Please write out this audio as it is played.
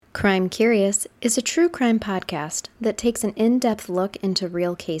Crime Curious is a true crime podcast that takes an in-depth look into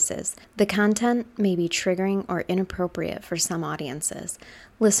real cases. The content may be triggering or inappropriate for some audiences.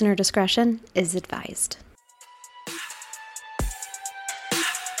 Listener discretion is advised.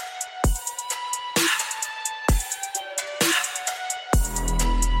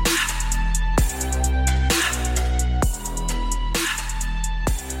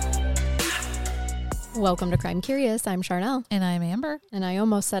 Welcome to Crime Curious. I'm Charnel. And I'm Amber. And I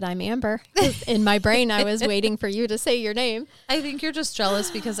almost said I'm Amber. In my brain, I was waiting for you to say your name. I think you're just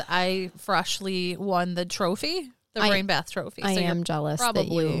jealous because I freshly won the trophy, the brain bath trophy. I am jealous that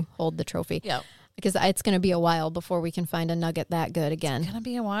you hold the trophy. Yeah. Because it's going to be a while before we can find a nugget that good again. It's going to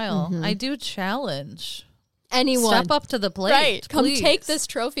be a while. Mm-hmm. I do challenge anyone. Step up to the plate. Right. Come please. Take this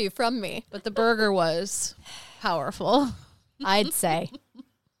trophy from me. But the burger was powerful. I'd say.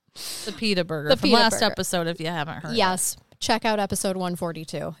 The pita burger from last episode, if you haven't heard. Yes. Check out episode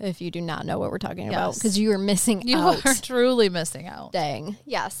 142 if you do not know what we're talking about, because you are missing out. You are truly missing out. Dang.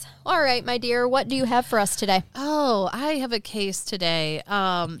 Yes. All right, my dear. What do you have for us today? Oh, I have a case today.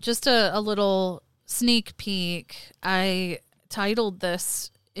 Just a little sneak peek. I titled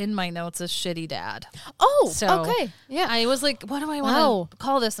this in my notes as Shitty Dad. Oh, so okay. Yeah. I was like, what do I want to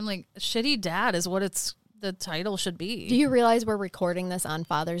call this? I'm like, Shitty Dad is what the title should be. Do you realize we're recording this on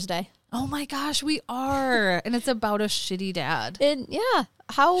Father's Day? Oh my gosh, we are. And it's about a shitty dad.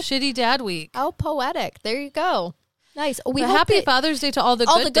 How Shitty Dad Week. How poetic. There you go. Nice. Happy Father's Day to all the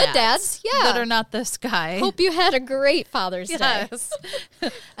good dads. Yeah. That are not this guy. Hope you had a great Father's Day. Yes.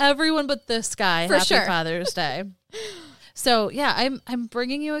 Everyone but this guy. For happy sure. Father's Day. So yeah, I'm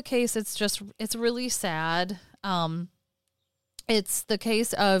bringing you a case. It's really sad. It's the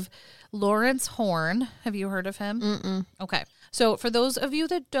case of Lawrence Horn. Have you heard of him? Mm-mm. Okay. So for those of you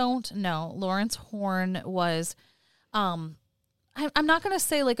that don't know, Lawrence Horn was, I'm not going to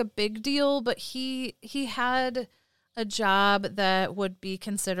say like a big deal, but he had a job that would be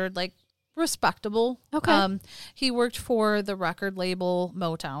considered like respectable. Okay. He worked for the record label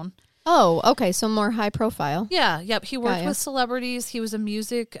Motown. Oh, okay. So more high profile. Yeah. Yep. He worked with celebrities. He was a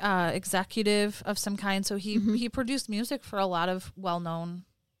music executive of some kind. So he produced music for a lot of well-known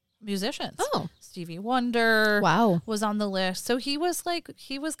musicians. Oh. Stevie Wonder wow. was on the list. So he was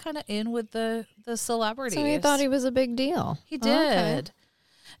kind of in with the celebrities. So he thought he was a big deal. He did. Okay.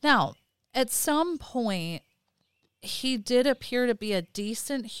 Now, at some point, he did appear to be a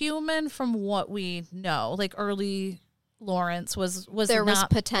decent human from what we know. Like early Lawrence was there was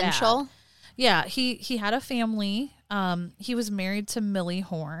potential. Bad. Yeah, he had a family. He was married to Millie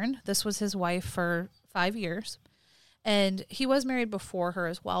Horn. This was his wife for 5 years. And he was married before her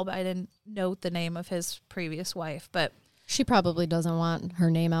as well, but I didn't note the name of his previous wife. But she probably doesn't want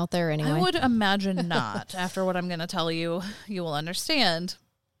her name out there anyway. I would imagine not. After what I'm going to tell you, you will understand.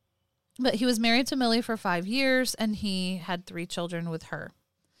 But he was married to Millie for 5 years, and he had 3 children with her.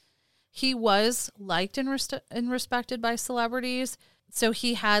 He was liked and respected by celebrities. So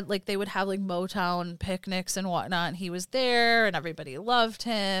he had, they would have, Motown picnics and whatnot. And he was there, and everybody loved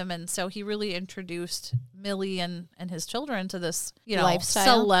him. And so he really introduced Millie and his children to this,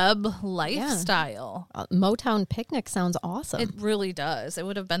 lifestyle. Celeb lifestyle. Yeah. Motown picnic sounds awesome. It really does. It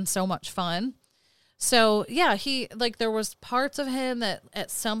would have been so much fun. So, yeah, there was parts of him that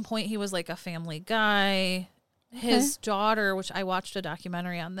at some point he was, a family guy. His daughter, which I watched a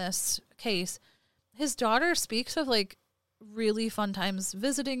documentary on this case, his daughter speaks of, really fun times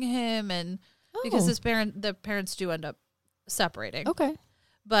visiting him, and because the parents do end up separating. Okay.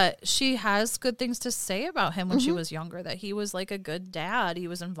 But she has good things to say about him when she was younger, that he was a good dad. He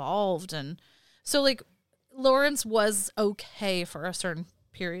was involved. And so Lawrence was okay for a certain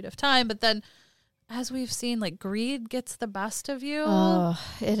period of time. But then as we've seen, greed gets the best of you. Oh,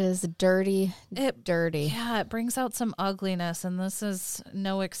 it is dirty. Dirty. Yeah, it brings out some ugliness, and this is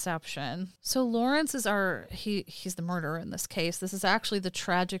no exception. So Lawrence is he's the murderer in this case. This is actually the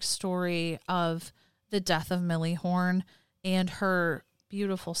tragic story of the death of Millie Horn and her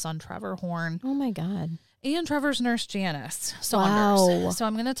beautiful son, Trevor Horn. Oh, my God. And Trevor's nurse, Janice Saunders. Wow. So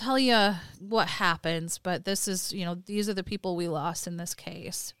I'm going to tell you what happens, but this is, these are the people we lost in this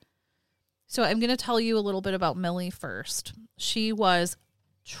case. So I'm going to tell you a little bit about Millie first. She was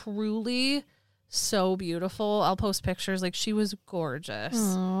truly so beautiful. I'll post pictures. She was gorgeous.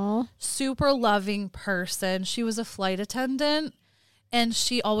 Aww. Super loving person. She was a flight attendant, and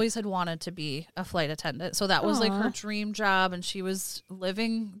she always had wanted to be a flight attendant. So that was her dream job, and she was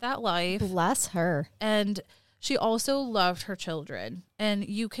living that life. Bless her. And she also loved her children, and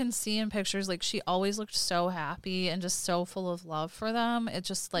you can see in pictures, she always looked so happy and just so full of love for them. It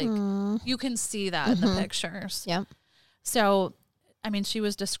just you can see that in the pictures. Yep. So I mean, she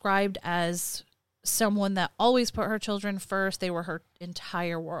was described as someone that always put her children first. They were her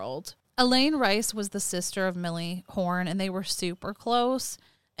entire world. Elaine Rice was the sister of Millie Horne, and they were super close.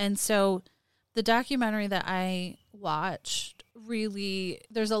 And so the documentary that I watched, really,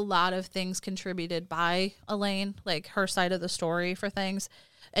 there's a lot of things contributed by Elaine, like her side of the story for things.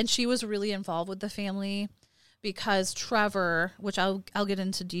 And she was really involved with the family because Trevor, which I'll get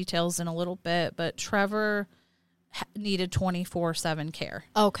into details in a little bit, but Trevor needed 24/7 care.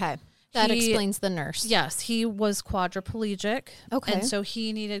 Okay. That explains the nurse. Yes, he was quadriplegic. Okay. And so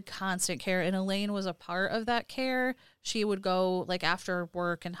he needed constant care, and Elaine was a part of that care. She would go like after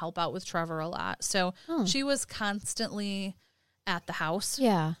work and help out with Trevor a lot. So she was constantly at the house.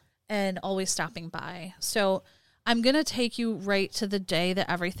 Yeah. And always stopping by. So I'm going to take you right to the day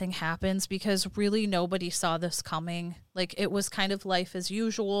that everything happens, because really nobody saw this coming. Like, it was kind of life as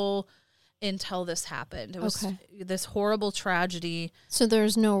usual until this happened. It was this horrible tragedy. So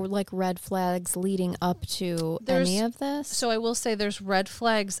there's no like red flags leading up to any of this? So I will say there's red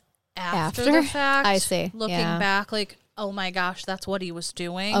flags after the fact. I see. Looking back, like, oh my gosh, that's what he was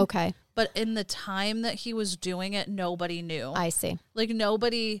doing. Okay. But in the time that he was doing it, nobody knew. I see. Like,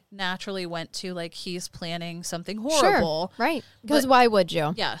 nobody naturally went to, like, he's planning something horrible. Sure, right. Because why would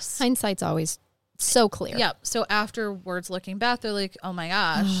you? Yes. Hindsight's always so clear. Yep. So afterwards, looking back, they're like, oh my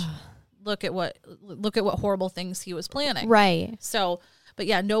gosh, look at what horrible things he was planning. Right. So, but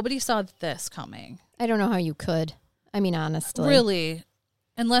yeah, nobody saw this coming. I don't know how you could. I mean, honestly. Really.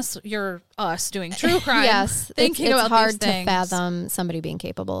 Unless you're us doing true crime. Yes. Thinking it's about hard these things. to fathom somebody being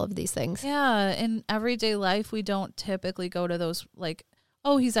capable of these things. Yeah. In everyday life, we don't typically go to those, like,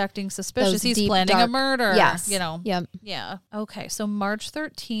 oh, he's acting suspicious. Those He's deep, planning a dark- murder. Yes. You know. Yep. Yeah. Okay. So March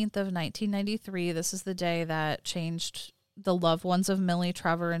 13th of 1993, this is the day that changed the loved ones of Millie,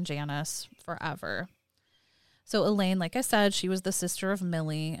 Trevor, and Janice forever. So Elaine, like I said, she was the sister of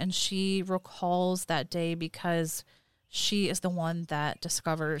Millie, and she recalls that day because she is the one that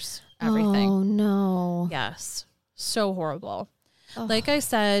discovers everything. Oh, no. Yes. So horrible. Ugh. Like I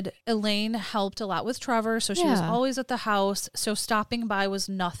said, Elaine helped a lot with Trevor, so she was always at the house. So stopping by was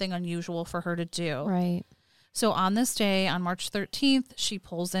nothing unusual for her to do. Right. So on this day, on March 13th, she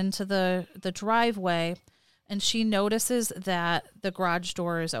pulls into the driveway, and she notices that the garage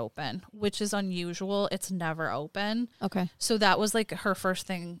door is open, which is unusual. It's never open. Okay. So that was like her first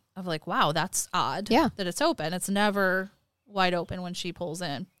thing of like, wow, that's odd that it's open. It's never wide open when she pulls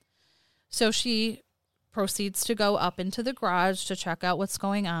in. So she proceeds to go up into the garage to check out what's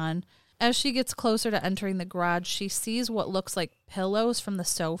going on. As she gets closer to entering the garage, she sees what looks like pillows from the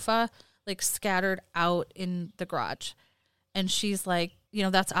sofa, like scattered out in the garage. And she's like, you know,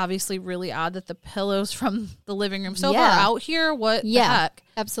 that's obviously really odd that the pillows from the living room sofa are out here. What the heck?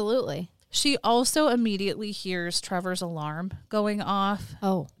 Absolutely. She also immediately hears Trevor's alarm going off.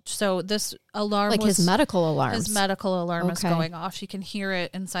 Oh. So this alarm was... his medical alarm. His medical alarm is going off. She can hear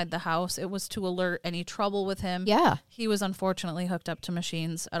it inside the house. It was to alert any trouble with him. Yeah. He was unfortunately hooked up to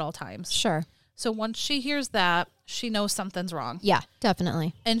machines at all times. Sure. So once she hears that, she knows something's wrong. Yeah,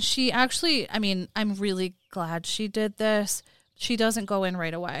 definitely. And she actually, I mean, I'm really glad she did this. She doesn't go in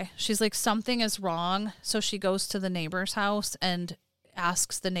right away. She's like, something is wrong. So she goes to the neighbor's house and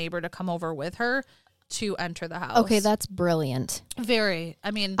asks the neighbor to come over with her to enter the house. Okay, that's brilliant. Very. I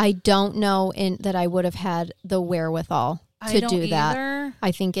mean, I don't know that I would have had the wherewithal to do that. Either.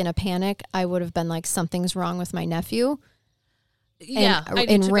 I think in a panic, I would have been like, something's wrong with my nephew. Yeah,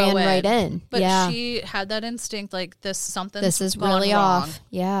 and ran right in. But she had that instinct, like, something's is gone really wrong. off.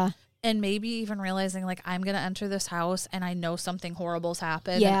 Yeah. And maybe even realizing, like, I'm going to enter this house and I know something horrible's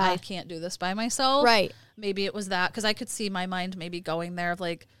happened Yeah. and I can't do this by myself. Right. Maybe it was that, because I could see my mind maybe going there of,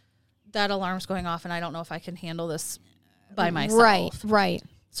 like, that alarm's going off and I don't know if I can handle this by myself. Right.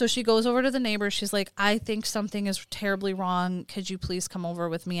 So she goes over to the neighbor. She's like, I think something is terribly wrong. Could you please come over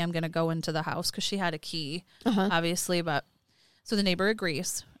with me? I'm going to go into the house, because she had a key, obviously. But so the neighbor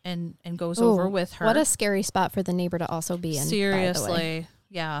agrees and goes over with her. What a scary spot for the neighbor to also be in. Seriously. By the way.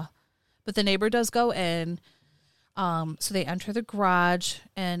 Yeah. But the neighbor does go in. So they enter the garage,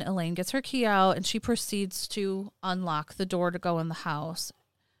 and Elaine gets her key out, and she proceeds to unlock the door to go in the house.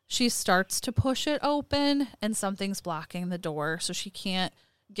 She starts to push it open, and something's blocking the door, so she can't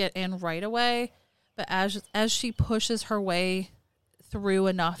get in right away. But as she pushes her way through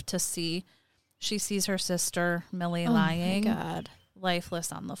enough to see, she sees her sister, Millie, lying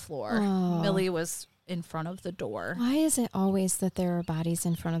lifeless on the floor. Oh. Millie was in front of the door. Why is it always that there are bodies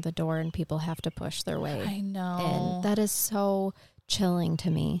in front of the door and people have to push their way I know. in? That is so chilling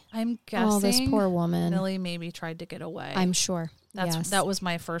to me. I'm guessing this poor woman. Millie maybe tried to get away. I'm sure. That was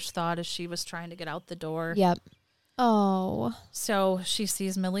my first thought, as she was trying to get out the door. Yep. Oh. So she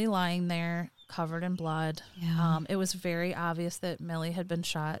sees Millie lying there covered in blood. Yeah. It was very obvious that Millie had been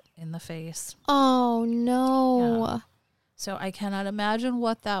shot in the face. Oh, no. Yeah. So I cannot imagine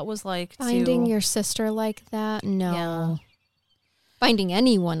what that was like. Finding your sister like that? No. Yeah. Finding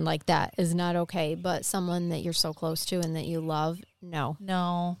anyone like that is not okay, but someone that you're so close to and that you love, no.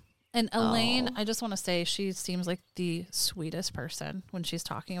 No. And Elaine, Oh. I just want to say she seems like the sweetest person when she's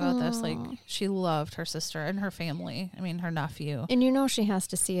talking about this. Like, she loved her sister and her family. I mean, her nephew. And you know she has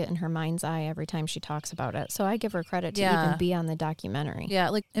to see it in her mind's eye every time she talks about it. So I give her credit to even be on the documentary. Yeah,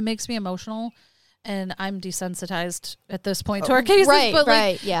 like, it makes me emotional. And I'm desensitized at this point to our cases. Right, but,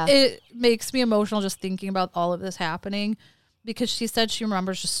 right, yeah. It makes me emotional just thinking about all of this happening. Because she said she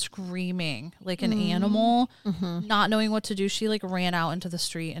remembers just screaming like an animal, not knowing what to do. She like ran out into the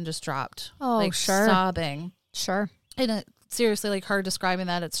street and just dropped. Oh, like sure. sobbing. Sure. And seriously, like her describing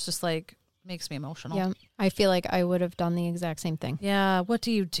that, it's just like makes me emotional. Yeah. I feel like I would have done the exact same thing. Yeah. What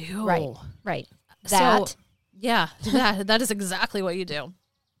do you do? Right. That is exactly what you do.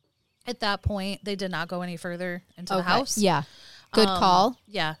 At that point, they did not go any further into the house. Yeah. Good call.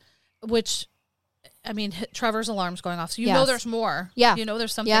 Yeah. Which, I mean, Trevor's alarm's going off. So you know there's more. Yeah. You know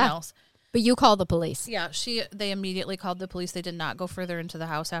there's something else. But you call the police. Yeah. They immediately called the police. They did not go further into the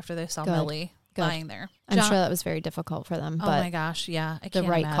house after they saw Millie lying there. I'm sure that was very difficult for them. Oh But my gosh. Yeah. I the can't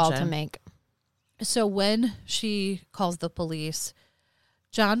right call to imagine. make. So when she calls the police,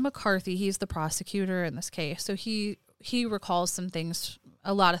 John McCarthy, he's the prosecutor in this case. So he recalls some things,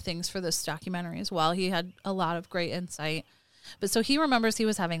 a lot of things for this documentary as well. He had a lot of great insight. But so he remembers he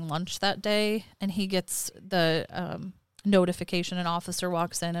was having lunch that day and he gets the notification. An officer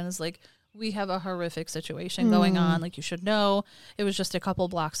walks in and is like, we have a horrific situation going on. Like, you should know. It was just a couple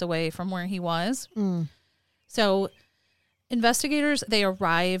blocks away from where he was. So investigators, they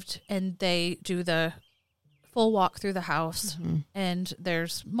arrived and they do the full walk through the house. And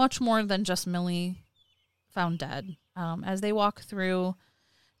there's much more than just Millie found dead. As they walk through,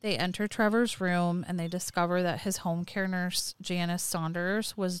 they enter Trevor's room and they discover that his home care nurse, Janice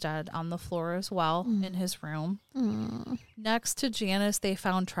Saunders, was dead on the floor as well in his room. Next to Janice, they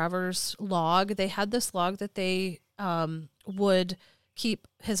found Trevor's log. They had this log that they would keep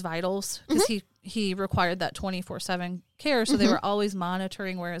his vitals because he required that 24/7 care. So they were always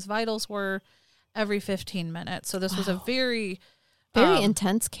monitoring where his vitals were every 15 minutes. So this was a very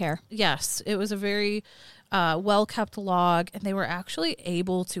intense care. Yes, it was a very well-kept log, and they were actually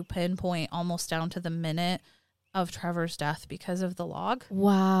able to pinpoint almost down to the minute of Trevor's death because of the log.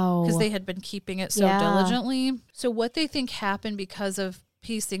 Wow. Because they had been keeping it so diligently. So what they think happened because of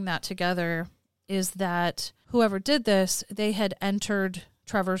piecing that together is that whoever did this, they had entered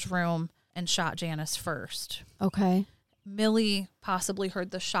Trevor's room and shot Janice first. Okay. Millie possibly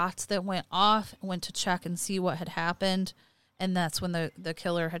heard the shots that went off, went to check and see what had happened, and that's when the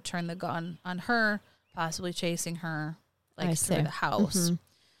killer had turned the gun on her, possibly chasing her through the house.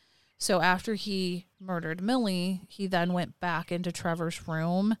 So after he murdered Millie, he then went back into Trevor's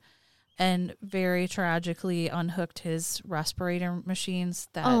room and very tragically unhooked his respirator machines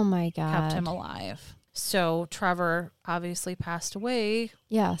that kept him alive. So Trevor obviously passed away.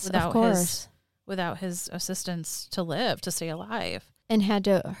 Yes, of course. Without his assistance to stay alive. And had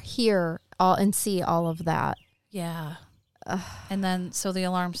to hear all and see all of that. Yeah. And then, so the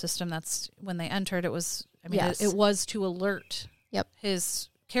alarm system, that's when they entered, it was, it was to alert his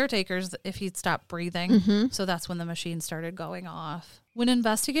caretakers if he'd stopped breathing. So that's when the machine started going off. When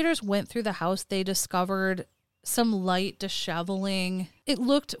investigators went through the house, they discovered some light disheveling. It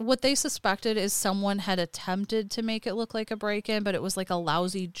looked, what they suspected is someone had attempted to make it look like a break-in, but it was like a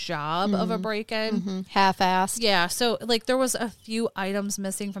lousy job of a break-in. Half-assed. Yeah, so like there was a few items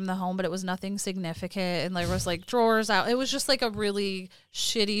missing from the home, but it was nothing significant, and there was like drawers out. It was just like a really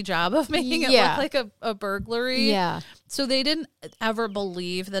shitty job of making it look like a burglary. Yeah. So they didn't ever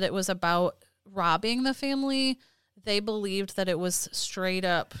believe that it was about robbing the family. They believed that it was straight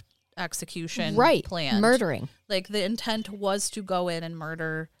up execution planned. Murdering. Like the intent was to go in and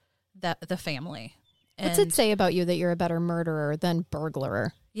murder the family. What's it say about you that you're a better murderer than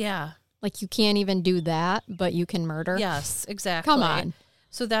burglar? Yeah. Like you can't even do that, but you can murder? Yes, exactly. Come on.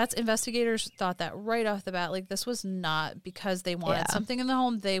 So investigators thought that right off the bat, like this was not because they wanted something in the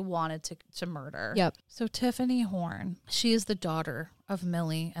home, they wanted to murder. Yep. So Tiffany Horn, she is the daughter of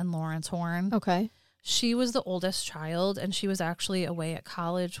Millie and Lawrence Horn. Okay. She was the oldest child, and she was actually away at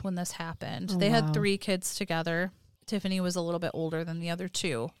college when this happened. They had 3 kids together. Tiffany was a little bit older than the other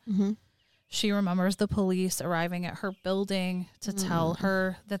 2. She remembers the police arriving at her building to tell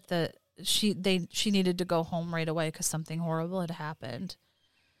her that she needed to go home right away because something horrible had happened.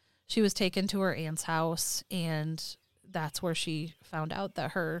 she was taken to her aunt's house, and that's where she found out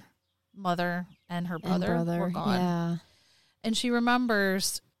that her mother and her brother were gone. Yeah. And she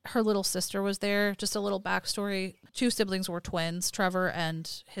remembers her little sister was there. Just a little backstory. 2 siblings were twins. Trevor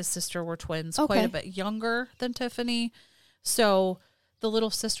and his sister were twins, quite a bit younger than Tiffany. So the little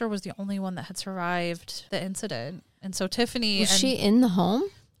sister was the only one that had survived the incident. And so Tiffany... Was she in the home?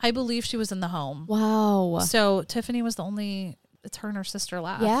 I believe she was in the home. Wow. So Tiffany was the only... It's her and her sister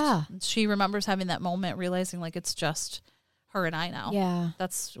left. Yeah. She remembers having that moment, realizing like it's just her and I now. Yeah.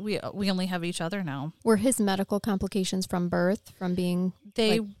 That's we only have each other now. Were his medical complications from birth, from being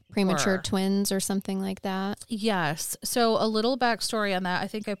premature twins or something like that? Yes. So a little backstory on that. I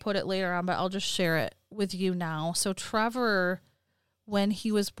think I put it later on, but I'll just share it with you now. So Trevor, when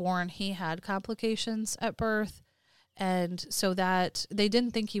he was born, he had complications at birth. And so that they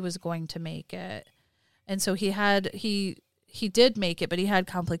didn't think he was going to make it. And so he did make it, but he had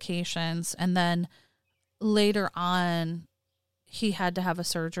complications. And then later on, he had to have a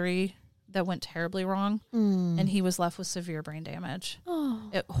surgery that went terribly wrong. And he was left with severe brain damage.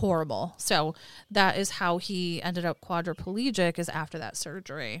 Horrible. So that is how he ended up quadriplegic, is after that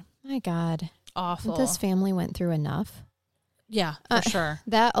surgery. My God. Awful. This family went through enough. Yeah, for sure.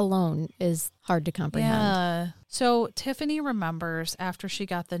 That alone is hard to comprehend. Yeah. So Tiffany remembers after she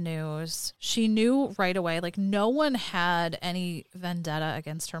got the news, she knew right away, like no one had any vendetta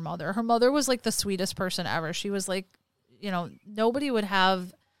against her mother. Her mother was like the sweetest person ever. She was like, nobody would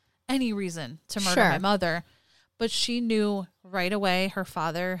have any reason to murder my mother. But she knew right away her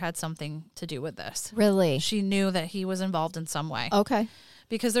father had something to do with this. Really? She knew that he was involved in some way. Okay.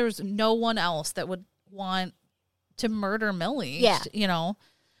 Because there was no one else that would want to murder Millie. Yeah.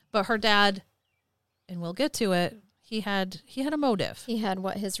 But her dad, and we'll get to it, he had a motive. He had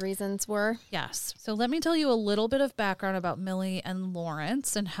what his reasons were. Yes. So let me tell you a little bit of background about Millie and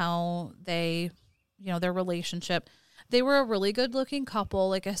Lawrence and how they, their relationship. They were a really good looking couple.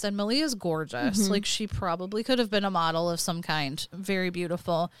 Like I said, Millie is gorgeous. Like she probably could have been a model of some kind. Very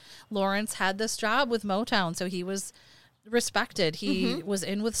beautiful. Lawrence had this job with Motown, so he was respected. He was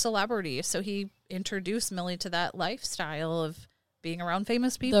in with celebrities, so he introduced Millie to that lifestyle of being around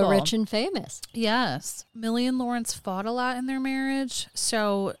famous people. The rich and famous. Yes. Millie and Lawrence fought a lot in their marriage.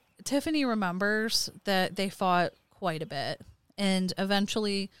 So Tiffany remembers that they fought quite a bit. And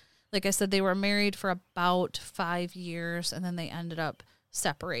eventually, like I said, they were married for about 5 years, and then they ended up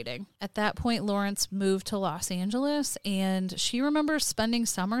separating. At that point, Lawrence moved to Los Angeles, and she remembers spending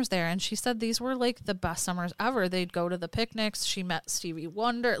summers there. And she said these were like the best summers ever. They'd go to the picnics. She met Stevie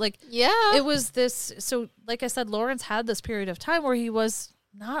Wonder. It was this. So like I said, Lawrence had this period of time where he was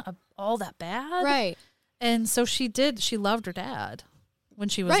not all that bad. Right. And so she loved her dad when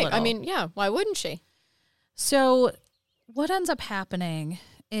she was little. I mean, yeah, why wouldn't she? So what ends up happening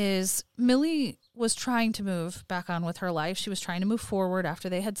is Millie was trying to move back on with her life. She was trying to move forward after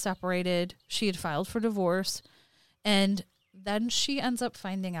they had separated. She had filed for divorce. And then she ends up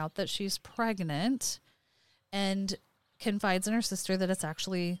finding out that she's pregnant and confides in her sister that it's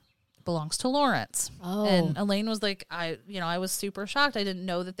actually belongs to Lawrence. Oh. And Elaine was like, I was super shocked. I didn't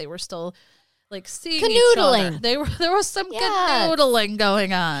know that they were still seeing canoodling. each other. There was some canoodling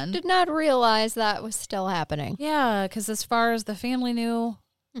going on. Did not realize that was still happening. Yeah, because as far as the family knew,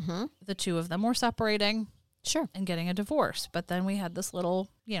 the two of them were separating. Sure. And getting a divorce. But then we had this little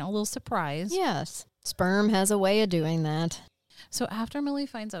surprise. Yes. Sperm has a way of doing that. So after Millie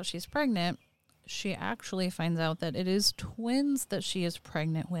finds out she's pregnant, she actually finds out that it is twins that she is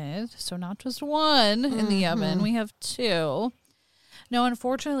pregnant with. So not just one in the oven. We have 2. Now,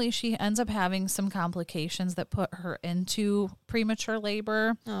 unfortunately, she ends up having some complications that put her into premature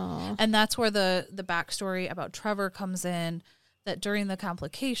labor. Oh. And that's where the backstory about Trevor comes in, that during the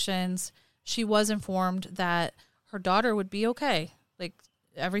complications, she was informed that her daughter would be okay. Like,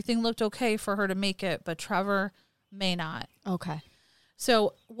 everything looked okay for her to make it, but Trevor may not. Okay.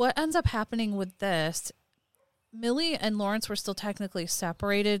 So what ends up happening with this, Millie and Lawrence were still technically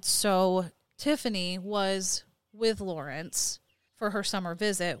separated, so Tiffany was with Lawrence for her summer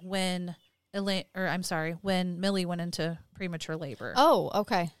visit when Millie went into premature labor. Oh,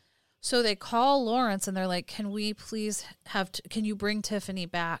 okay. So they call Lawrence and they're like, can we please can you bring Tiffany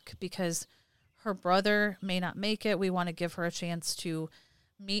back? Because her brother may not make it. We want to give her a chance to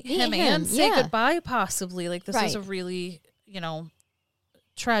meet him and say goodbye, possibly. Like, this is a really,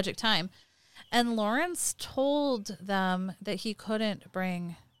 tragic time. And Lawrence told them that he couldn't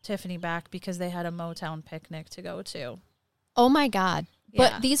bring Tiffany back because they had a Motown picnic to go to. Oh, my God.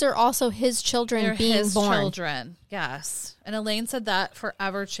 But Yeah. these are also his children They're being his born. children. Yes. And Elaine said that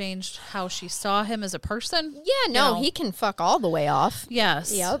forever changed how she saw him as a person. Yeah, no, You know? he can fuck all the way off.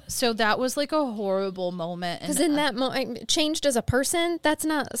 Yes. Yep. So that was like a horrible moment. Because in that moment, changed as a person, that's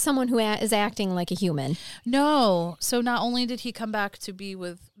not someone who is acting like a human. No. So not only did he come back to be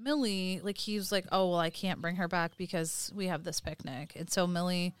with Millie, like he was like, oh, well, I can't bring her back because we have this picnic. And so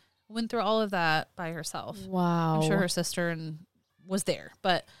Millie went through all of that by herself. Wow. I'm sure her sister was there,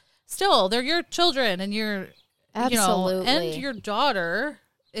 but still, they're your children, and you're Absolutely. and your daughter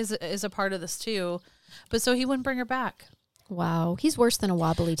is a part of this too. But so he wouldn't bring her back. Wow. He's worse than a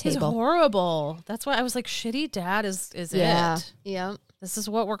wobbly He's table. horrible. That's why I was like, shitty dad is Yeah. it. Yeah. This is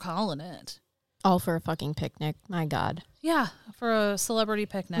what we're calling it. All for a fucking picnic. My God. Yeah, for a celebrity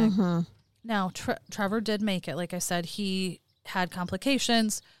picnic. Mm-hmm. Now, Trevor did make it. Like I said, he had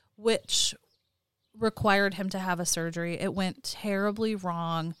complications, which required him to have a surgery. It went terribly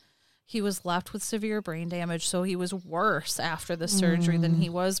wrong. He was left with severe brain damage, so he was worse after the surgery than he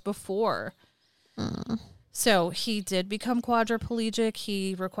was before. So he did become quadriplegic.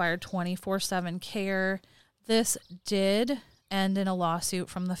 He required 24/7 care. This did end in a lawsuit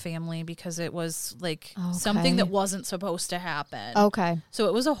from the family because it was like something that wasn't supposed to happen. Okay. So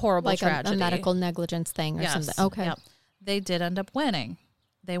it was a horrible Like tragedy. a medical negligence thing or something. Okay. Yep. They did end up winning.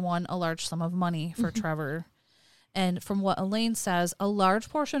 They won a large sum of money for Trevor. And from what Elaine says, a large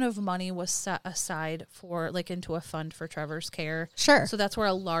portion of money was set aside for like into a fund for Trevor's care. Sure. So that's where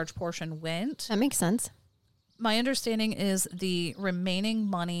a large portion went. That makes sense. My understanding is the remaining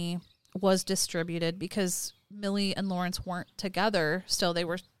money was distributed because Millie and Lawrence weren't together. Still, they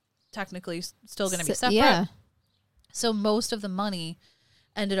were technically still going to be separate. Yeah. So most of the money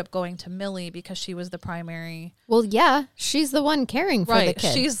ended up going to Millie because she was the primary. Well, yeah. She's the one caring for the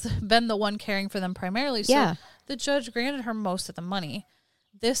kid. She's been the one caring for them primarily. So Yeah. the judge granted her most of the money.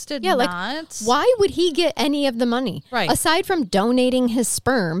 This did Yeah, not. like, why would he get any of the money? Right. Aside from donating his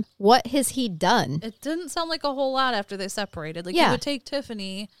sperm, what has he done? It didn't sound like a whole lot after they separated. Like, he Yeah. would take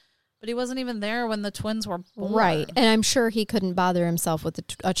Tiffany, but he wasn't even there when the twins were born. Right. And I'm sure he couldn't bother himself with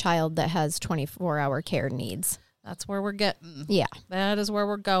a child that has 24-hour care needs. That's where we're getting. Yeah. That is where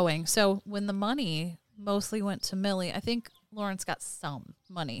we're going. So when the money mostly went to Millie, I think Lawrence got some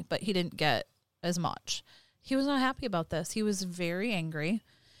money, but he didn't get as much. He was not happy about this. He was very angry.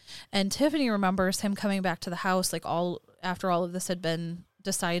 And Tiffany remembers him coming back to the house like after all of this had been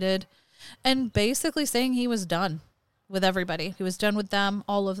decided and basically saying he was done with everybody. He was done with them,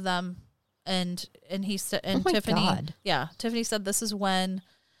 all of them. And he said, and Oh my Tiffany, God. yeah, Tiffany said this is when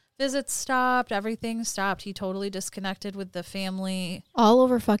visits stopped, everything stopped. He totally disconnected with the family. All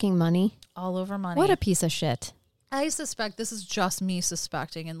over fucking money. All over money. What a piece of shit. I suspect this is just me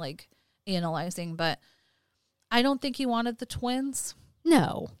suspecting and like analyzing, but I don't think he wanted the twins.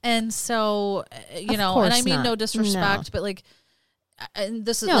 No. And so, you Of know, and I course mean not. no disrespect, No. but like, and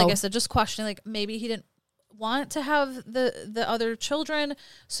this is No. like I said, just questioning, like maybe he didn't want to have the other children.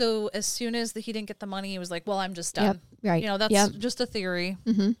 So as soon as he didn't get the money, he was like, well, I'm just done. Yep. Right. You know, that's Yep. just a theory.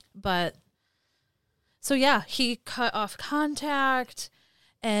 Mm-hmm. But so, yeah, he cut off contact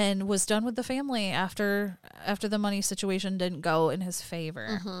and was done with the family after the money situation didn't go in his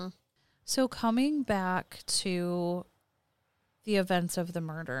favor. Mm-hmm. So coming back to the events of the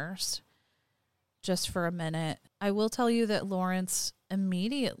murders, just for a minute, I will tell you that Lawrence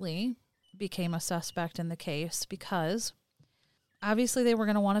immediately became a suspect in the case because obviously they were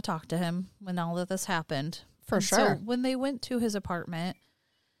going to want to talk to him when all of this happened. For And sure. So when they went to his apartment,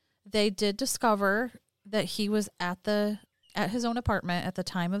 they did discover that he was at his own apartment at the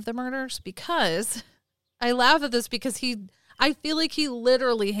time of the murders because I laugh at this because I feel like he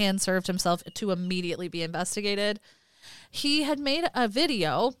literally hand served himself to immediately be investigated. He had made a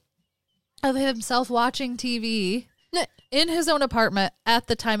video of himself watching TV in his own apartment at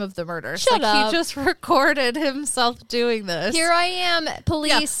the time of the murder. Shut up. He just recorded himself doing this. Here I am,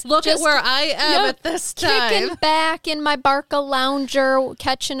 police. Look at just where I am at this time. Kicking back in my Barca lounger,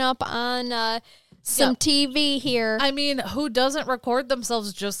 catching up on some TV here. I mean, who doesn't record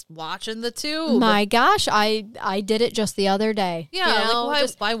themselves just watching the tube? My gosh, I did it just the other day. Yeah, You know, like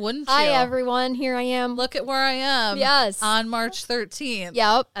just, why wouldn't you? hi, everyone. Here I am. Look at where I am. Yes. On March 13th.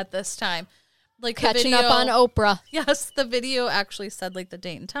 Yep. At this time. Like the Catching video, up on Oprah. Yes, the video actually said like the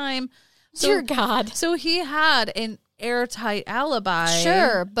date and time. So, Dear God. So he had, and airtight alibi.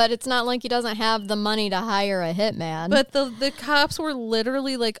 Sure, but it's not like he doesn't have the money to hire a hitman. But the cops were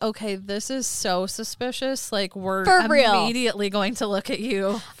literally like, okay, this is so suspicious. Like, we're For real. immediately going to look at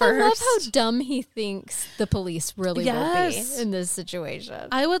you first. I love how dumb he thinks the police really will Yes. be in this situation.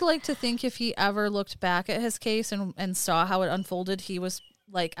 I would like to think if he ever looked back at his case and saw how it unfolded, he was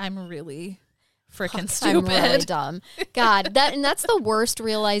like, I'm really freaking stupid. I'm really dumb. God, that's the worst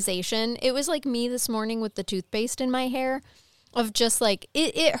realization. It was like me this morning with the toothpaste in my hair, of just like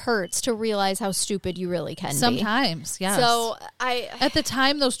it hurts to realize how stupid you really can Sometimes, be. yes. So at the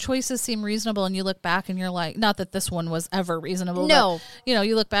time, those choices seem reasonable, and you look back and you're like, not that this one was ever reasonable. No. But,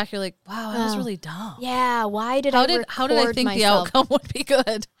 you look back, you're like, wow, I was really dumb. yeah, why did How I did I think myself? the outcome would be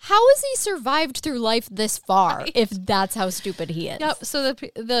good? How has he survived through life this far if that's how stupid he is? Yep. So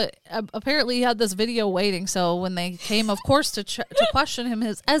the apparently he had this video waiting. So when they came, of course, to question him,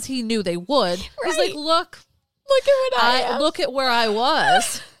 as he knew they would, he's like, look Look at what I am. look at where I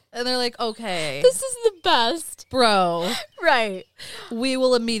was, and they're like, okay, This is the best. bro, Right. we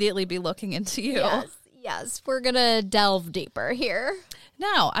will immediately be looking into you. Yes. We're going to delve deeper here.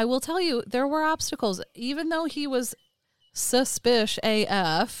 Now, I will tell you, there were obstacles. Even though he was suspicious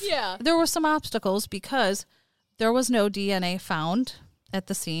AF, Yeah. there were some obstacles because there was no DNA found at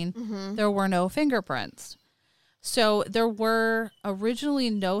the scene. Mm-hmm. There were no fingerprints. So there were originally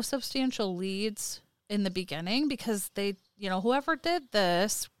no substantial leads in the beginning because they, whoever did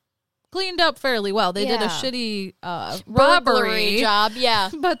this cleaned up fairly well. They did a Yeah. shitty Burglary robbery job. Yeah.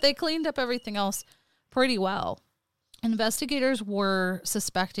 but they cleaned up everything else pretty well. Investigators were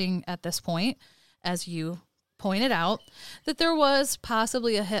suspecting at this point, as you pointed out, that there was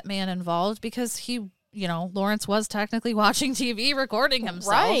possibly a hitman involved because he, Lawrence was technically watching TV recording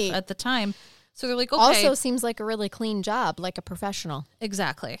himself Right. at the time. So they're like, okay. Also seems like a really clean job, like a professional.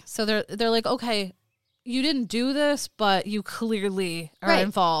 Exactly. So they're like, okay, you didn't do this, but you clearly are Right.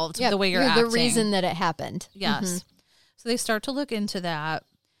 involved Yep, the way you're the acting. reason that it happened. Yes. Mhm. So they start to look into that.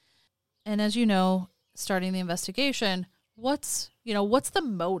 And as you know, starting the investigation, what's the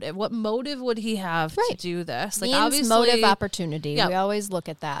motive? What motive would he have to Right. do this? Means, obviously, motive, opportunity. Yeah. We always look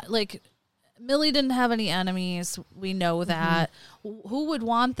at that. like Millie didn't have any enemies. We know that. Who would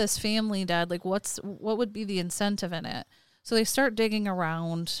want this family dead? Like what would be the incentive in it? So they start digging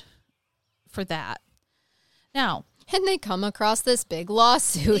around for that. Now, And they come across this big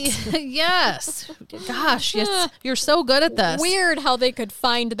lawsuit. yes. Gosh, yes. You're so good at this. Weird how they could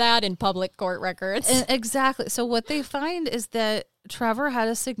find that in public court records. Exactly. So what they find is that Trevor had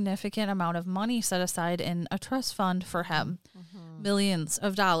a significant amount of money set aside in a trust fund for him. Millions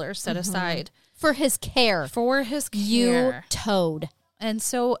of dollars set aside For his care. for his care. You toad. And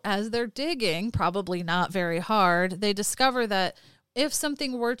so as they're digging, probably not very hard, they discover that if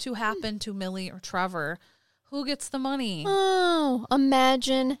something were to happen to Millie or Trevor, who gets the money? Oh,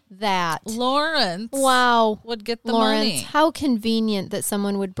 imagine that. Lawrence. Wow. Would get the Lawrence, money. how convenient that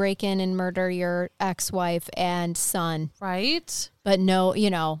someone would break in and murder your ex-wife and son. Right? But no,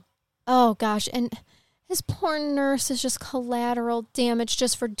 oh gosh. And his poor nurse is just collateral damage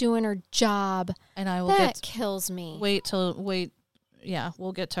just for doing her job. And I will That kills me. wait. Yeah,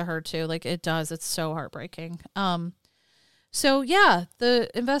 we'll get to her too. Like it does. It's so heartbreaking. So yeah, the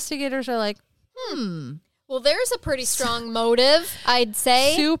investigators are like, Well, there's a pretty strong motive, I'd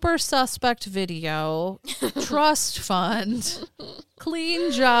say. super suspect video, trust fund,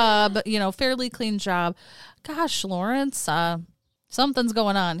 clean job, fairly clean job. Gosh, Lawrence, something's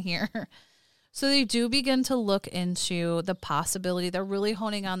going on here. So they do begin to look into the possibility. They're really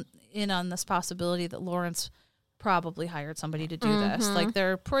honing in on this possibility that Lawrence probably hired somebody to do this. Like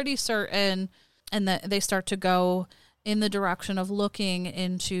they're pretty certain, and that they start to go in the direction of looking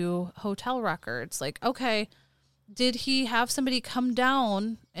into hotel records. Like, okay, did he have somebody come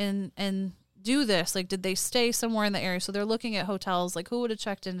down and do this? Like, did they stay somewhere in the area? So they're looking at hotels, like who would have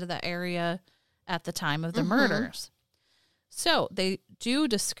checked into that area at the time of the murders. So they do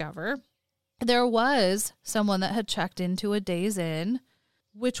discover there was someone that had checked into a Days Inn,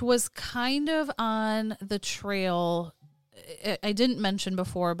 which was kind of on the trail. I didn't mention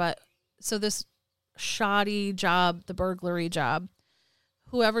before, but so this shoddy job, the burglary job,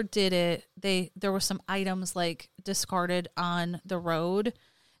 whoever did it, there were some items like discarded on the road,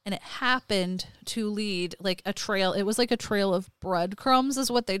 and it happened to lead like a trail. It was like a trail of breadcrumbs is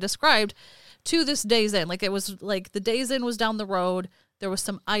what they described to this Days Inn. Like it was like the Days Inn was down the road. There was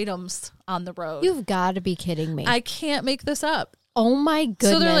some items on the road. You've got to be kidding me. I can't make this up. Oh my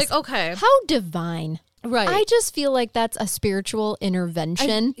goodness. So they're like, okay. How divine. Right. I just feel like that's a spiritual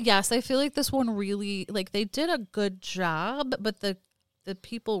intervention. Yes, I feel like this one really, like they did a good job, but the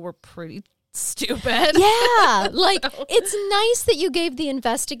people were pretty stupid. Yeah, like it's nice that you gave the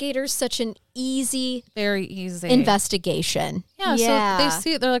investigators such an easy, Very easy investigation. Yeah, so they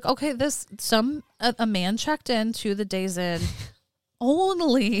see it. They're like, okay, a man checked in to the Days Inn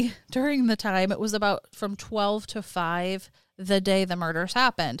only during the time. It was about from 12 to 5 the day the murders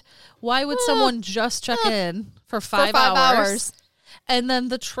happened. Why would someone just check in for 5 hours? And then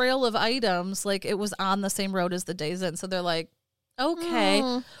the trail of items, like it was on the same road as the Days Inn. So they're like,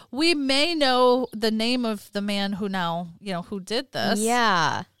 okay, we may know the name of the man who now, who did this.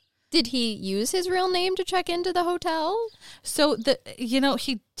 Yeah. Did he use his real name to check into the hotel? So he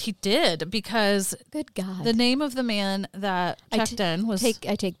did, because Good God. the name of the man that checked in was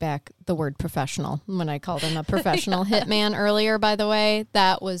I take back the word professional when I called him a professional hitman earlier, by the way.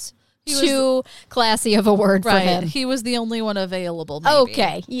 That was too classy of a word for him. He was the only one available, maybe.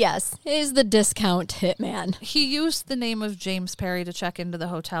 Okay, yes. He's the discount hitman. He used the name of James Perry to check into the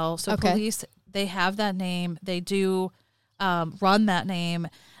hotel. So Okay. police, they have that name. They do run that name.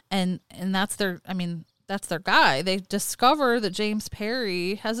 And that's their guy. They discover that James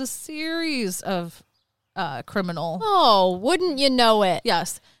Perry has a series of criminal. Oh, wouldn't you know it?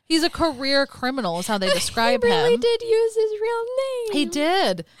 Yes. He's a career criminal is how they describe He really him. did use his real name. He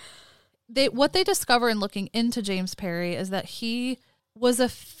did. What they discover in looking into James Perry is that he was a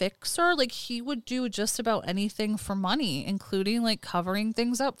fixer. Like, he would do just about anything for money, including like covering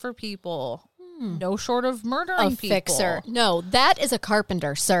things up for people. No short of murdering people. Fixer. No, that is a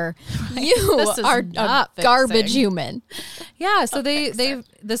carpenter, sir. Right. You This is are a not garbage fixing. human. Yeah, so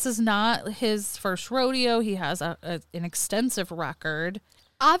this is not his first rodeo. He has an extensive record.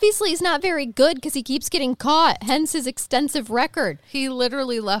 Obviously, he's not very good because he keeps getting caught, hence his extensive record. He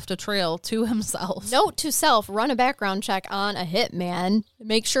literally left a trail to himself. Note to self, run a background check on a hitman.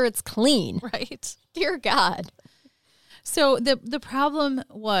 Make sure it's clean. Right. Dear God. So the problem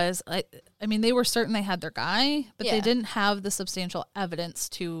was, they were certain they had their guy, but Yeah. they didn't have the substantial evidence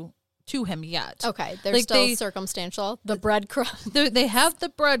to him yet. Okay, they're still circumstantial. The breadcrumbs. They have the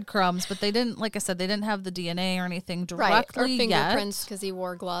breadcrumbs, but they didn't, like I said, they didn't have the DNA or anything Right, directly or yet. fingerprints because he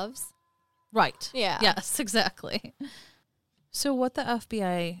wore gloves. Right. Yeah. Yes, exactly. So what the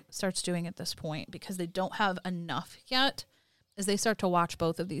FBI starts doing at this point, because they don't have enough yet, is they start to watch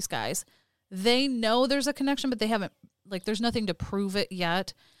both of these guys. They know there's a connection, but they haven't, there's nothing to prove it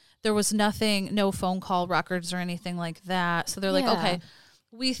yet. There was no phone call records or anything like that. So they're like, Yeah. okay,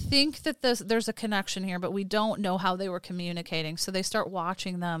 we think that there's a connection here, but we don't know how they were communicating. So they start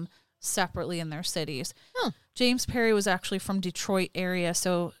watching them separately in their cities. Huh. James Perry was actually from Detroit area,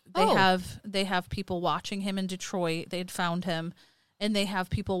 so they have people watching him in Detroit. They'd found him, and they have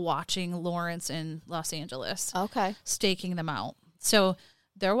people watching Lawrence in Los Angeles, Okay. staking them out. So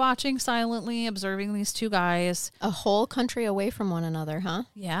they're watching silently, observing these two guys. A whole country away from one another, huh?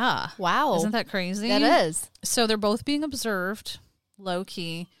 Yeah. Wow. Isn't that crazy? That is. So they're both being observed, low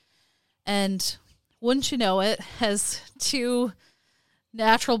key. And wouldn't you know it, as two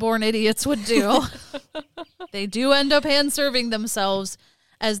natural born idiots would do, they do end up hand serving themselves,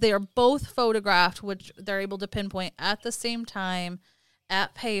 as they are both photographed, which they're able to pinpoint at the same time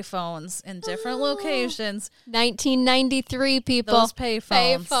at payphones in different locations. 1993, people. Those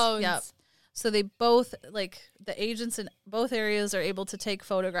payphones. Payphones. Yep. So they both, the agents in both areas are able to take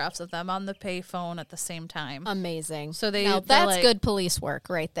photographs of them on the payphone at the same time. Amazing. So now, that's good police work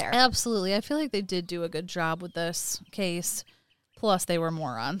right there. Absolutely. I feel like they did do a good job with this case. Plus, they were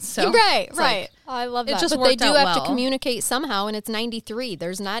morons. So right. like, I love it that. just But they worked do out have to well. communicate somehow, and it's 93.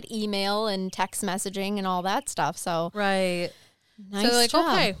 There's not email and text messaging and all that stuff. So right. nice So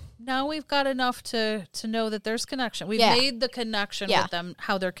job. okay, now we've got enough to know that there's connection. We've Yeah. made the connection Yeah. with them,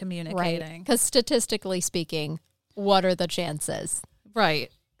 how they're Right. communicating. Because statistically speaking, what are the chances?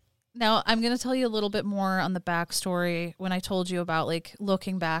 Right. Now, I'm going to tell you a little bit more on the backstory. When I told you about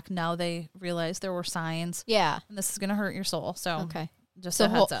looking back, now they realize there were signs. Yeah. And this is going to hurt your soul. So Okay. just So a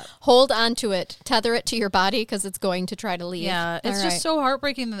heads up. hold on to it. Tether it to your body because it's going to try to leave. Yeah, it's All just right. so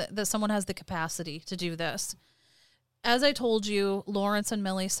heartbreaking that someone has the capacity to do this. As I told you, Lawrence and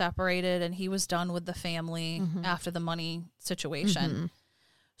Millie separated, and he was done with the family after the money situation.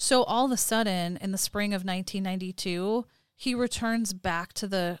 So all of a sudden, in the spring of 1992, he returns back to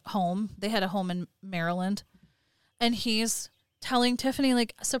the home. They had a home in Maryland, and he's telling Tiffany,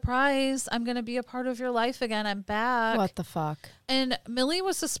 surprise, I'm going to be a part of your life again. I'm back. What the fuck? And Millie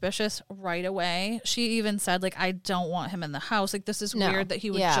was suspicious right away. She even said, I don't want him in the house. This is No. weird that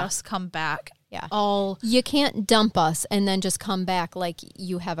he would Yeah. just come back. Yeah. All You can't dump us and then just come back like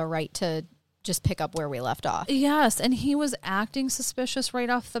you have a right to just pick up where we left off. yes, and he was acting suspicious right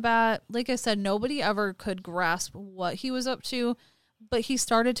off the bat. Like I said, nobody ever could grasp what he was up to, but he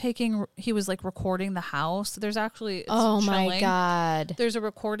started he was like recording the house. There's actually, it's Oh my chilling. God. There's a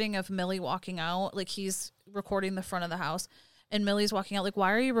recording of Millie walking out. Like he's recording the front of the house and Millie's walking out. Like,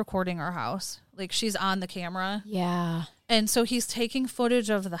 why are you recording our house? Like she's on the camera. Yeah. And so he's taking footage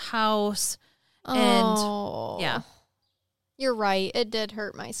of the house. And yeah, you're right. It did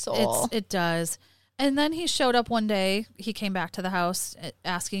hurt my soul. it does. And then he showed up one day. He came back to the house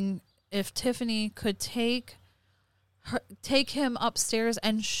asking if Tiffany could take him upstairs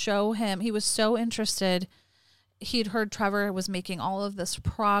and show him. He was so interested. He'd heard Trevor was making all of this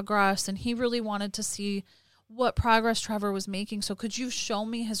progress, and he really wanted to see what progress Trevor was making. So could you show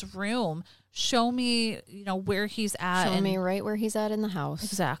me his room? Show me, where he's at. Show me right where he's at in the house.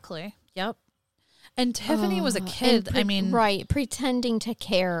 Exactly. Yep. And Tiffany was a kid. Right. Pretending to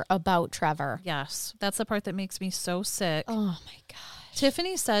care about Trevor. Yes. That's the part that makes me so sick. Oh my God.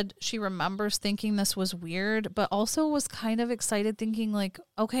 Tiffany said she remembers thinking this was weird, but also was kind of excited thinking like,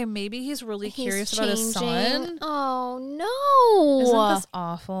 okay, maybe he's really curious about his son. Oh no. Isn't this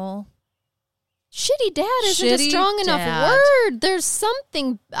awful? Shitty dad isn't a strong enough word. There's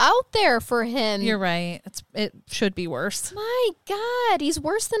something out there for him. You're right. It should be worse. My God, he's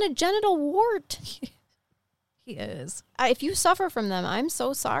worse than a genital wart. He is. If you suffer from them, I'm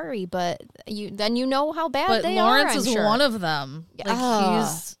so sorry, but then you know how bad but they Lawrence are. Lawrence is one of them. Like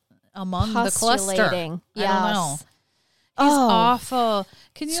he's among the cluster. Yes. I don't know. He's awful.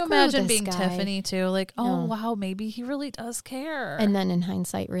 Can you imagine being guy. Tiffany too? Like, oh wow, maybe he really does care. And then in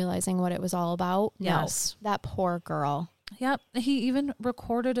hindsight, realizing what it was all about. Yes. No, that poor girl. Yep. He even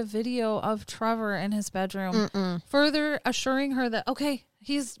recorded a video of Trevor in his bedroom, further assuring her that, okay,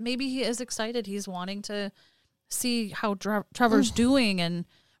 maybe he is excited. He's wanting to see how Trevor's doing and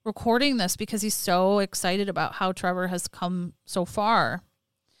recording this because he's so excited about how Trevor has come so far.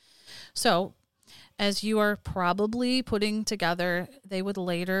 So, as you are probably putting together, they would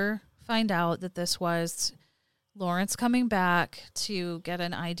later find out that this was Lawrence coming back to get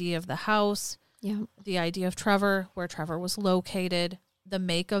an idea of the house, the idea of Trevor, where Trevor was located, the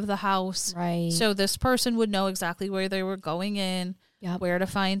make of the house. Right. So this person would know exactly where they were going in, where to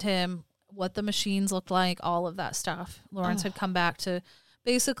find him, what the machines looked like, all of that stuff. Lawrence had come back to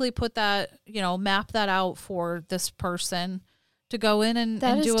basically put that, map that out for this person to go in and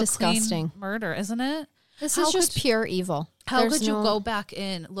do a clean murder, isn't it? This is just pure evil. How could you go back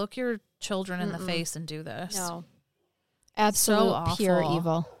in, look your children in the face and do this? No. Absolute pure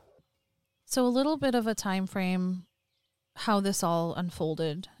evil. So a little bit of a time frame, how this all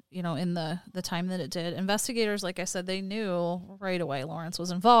unfolded, in the time that it did. Investigators, like I said, they knew right away Lawrence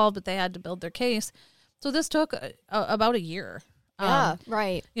was involved, but they had to build their case. So this took about a year. Yeah,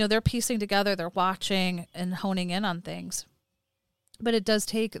 right. They're piecing together, they're watching and honing in on things. But it does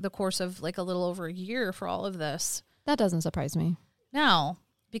take the course of like a little over a year for all of this. That doesn't surprise me. Now,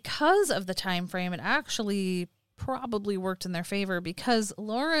 because of the time frame, it actually probably worked in their favor because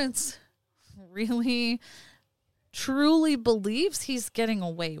Lawrence really truly believes he's getting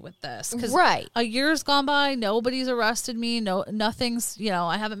away with this. Right. A year's gone by, nobody's arrested me, nothing's,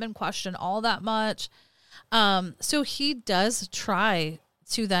 I haven't been questioned all that much. So he does try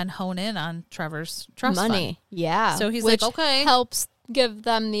to then hone in on Trevor's trust money. Fund. Yeah. So he's which like, okay. helps give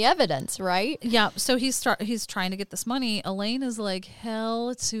them the evidence, right? Yeah. So he's trying to get this money. Elaine is like,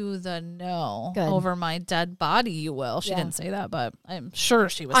 hell to the no. Good. Over my dead body, you will. She didn't say that, but I'm sure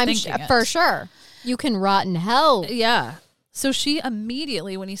she was thinking it. For sure. You can rot in hell. Yeah. So she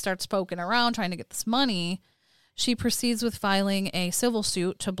immediately, when he starts poking around trying to get this money, she proceeds with filing a civil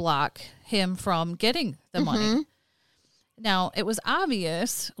suit to block him from getting the money. Now, it was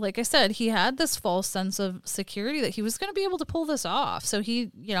obvious, like I said, he had this false sense of security that he was going to be able to pull this off. So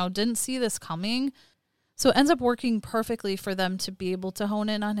he, didn't see this coming. So it ends up working perfectly for them to be able to hone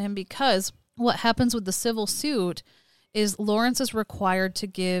in on him because what happens with the civil suit is Lawrence is required to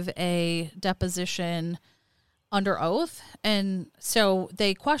give a deposition under oath. And so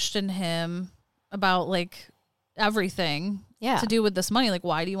they question him about like everything to do with this money. Like,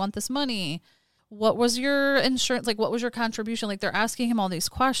 why do you want this money? What was your insurance? Like, what was your contribution? Like, they're asking him all these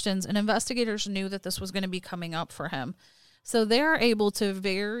questions, and investigators knew that this was going to be coming up for him. So they're able to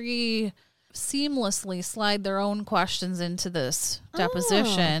very seamlessly slide their own questions into this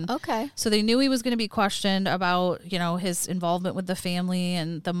deposition. Okay. So they knew he was going to be questioned about, his involvement with the family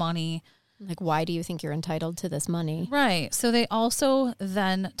and the money. Like, why do you think you're entitled to this money? Right. So they also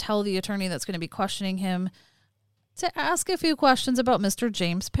then tell the attorney that's going to be questioning him to ask a few questions about Mr.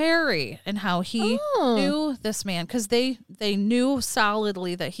 James Perry and how he knew this man, because they knew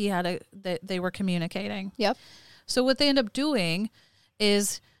solidly that that they were communicating. Yep. So what they end up doing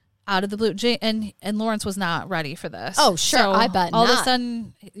is out of the blue. And Lawrence was not ready for this. Oh, sure. So I bet all not. of a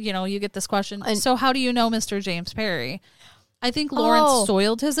sudden, you get this question. So how do you know Mr. James Perry? I think Lawrence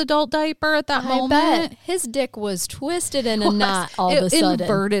soiled his adult diaper at that moment. Bet his dick was twisted in a knot all of a sudden.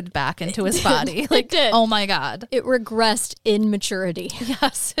 Inverted back into his body. Like, did. Oh my God. It regressed in maturity.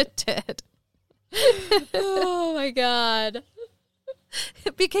 Yes, it did. Oh my God.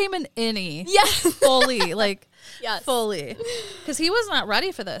 It became an innie. Yes. Fully. Like, Yes. fully. Because he was not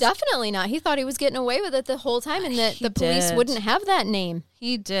ready for this. Definitely not. He thought he was getting away with it the whole time and that He the police did. wouldn't have that name.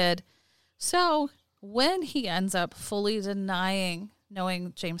 He did. So when he ends up fully denying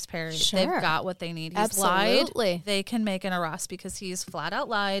knowing James Perry, Sure. they've got what they need. He's Absolutely. lied. They can make an arrest because he's flat out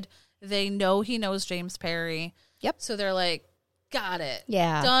lied. They know he knows James Perry. Yep. So they're like, got it.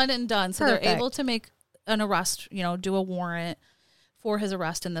 Yeah. Done and done. So Perfect. they're able to make an arrest, do a warrant for his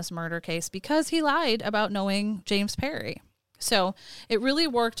arrest in this murder case because he lied about knowing James Perry. So it really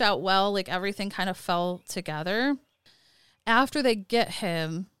worked out well. Like everything kind of fell together. After they get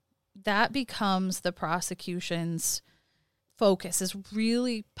him, that becomes the prosecution's focus, is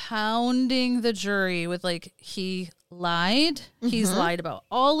really pounding the jury with like, he lied. He's lied about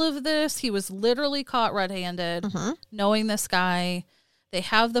all of this. He was literally caught red-handed knowing this guy. They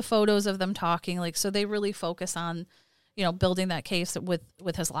have the photos of them talking. Like, so they really focus on, building that case with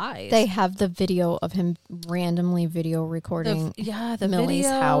his lies. They have the video of him randomly video recording the Millie's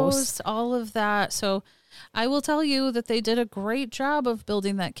videos, house. all of that. So I will tell you that they did a great job of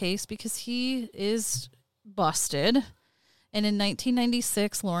building that case because he is busted. And in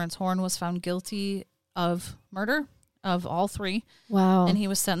 1996, Lawrence Horn was found guilty of murder of all three. Wow. And he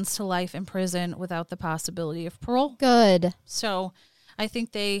was sentenced to life in prison without the possibility of parole. Good. So I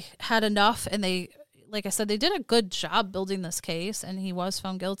think they had enough, and they, like I said, they did a good job building this case, and he was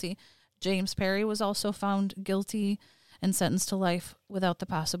found guilty. James Perry was also found guilty and sentenced to life without the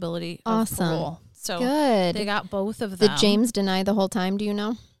possibility of parole. So Good. they got both of them. Did James deny the whole time? Do you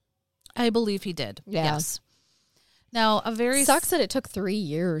know? I believe he did. Yeah. Yes. Now, a very Sucks that it took 3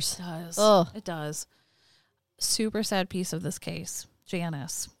 years. It does. Ugh. It does. Super sad piece of this case.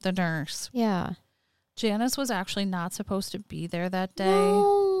 Janice, the nurse. Yeah. Janice was actually not supposed to be there that day.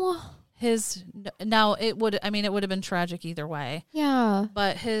 No. It would have been tragic either way. Yeah.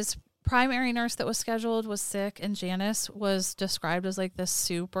 But his primary nurse that was scheduled was sick, and Janice was described as like this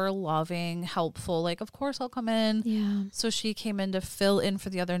super loving, helpful, like, of course I'll come in. Yeah. So she came in to fill in for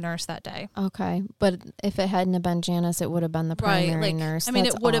the other nurse that day. Okay. But if it hadn't have been Janice, it would have been the primary nurse.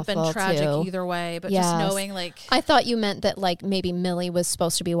 It would have been awful, tragic too. either way, but Yes. just knowing like I thought you meant that like maybe Millie was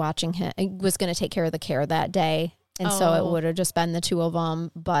supposed to be watching him, was going to take care of the care that day. And so it would have just been the two of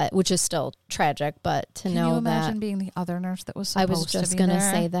them, which is still tragic, but to Can know you that. imagine being the other nurse that was I supposed was just to be going to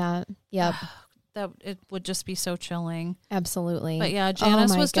there? say that. Yep. That it would just be so chilling. Absolutely. But yeah,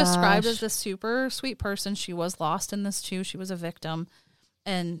 Janice Oh my was described gosh. as this super sweet person. She was lost in this too. She was a victim,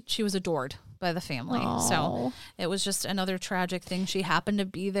 and she was adored by the family. Aw. So it was just another tragic thing. She happened to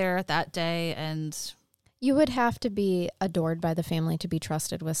be there that day, and You would have to be adored by the family to be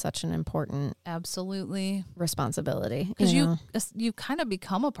trusted with such an important absolutely, responsibility. because know? you kind of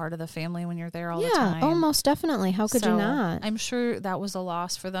become a part of the family when you're there all the Yeah, time. oh, most definitely. How could you So not? I'm sure that was a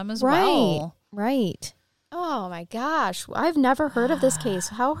loss for them as Right, well. right. Oh my gosh, I've never heard of this case.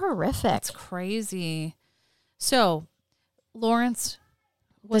 How horrific! It's crazy. So Lawrence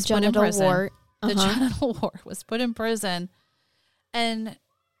The was put in genital prison. wart. The Uh-huh. genital wart was put in prison. And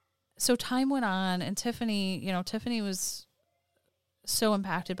so time went on, and Tiffany was so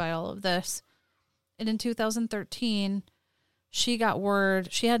impacted by all of this. And in 2013, she got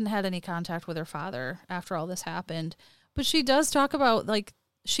word, she hadn't had any contact with her father after all this happened. But she does talk about, like,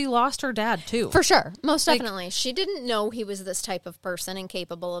 she lost her dad too. For sure, most Like- definitely. She didn't know he was this type of person and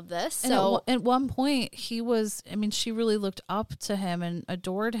capable of this. And So at one point, she really looked up to him and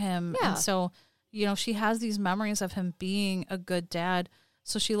adored him. Yeah. And so, she has these memories of him being a good dad.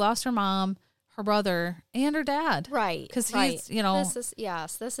 So she lost her mom, her brother, and her dad. right, Because right.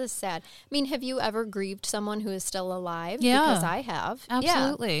 he's, This is sad. I mean, have you ever grieved someone who is still alive? Yeah. Because I have. Yeah.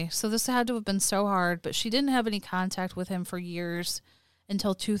 absolutely. So this had to have been so hard. But she didn't have any contact with him for years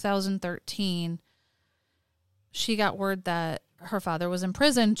until 2013. She got word that her father was in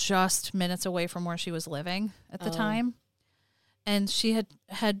prison just minutes away from where she was living at the time. And she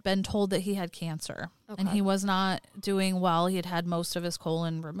had been told that he had cancer. And Okay. he was not doing well. He had had most of his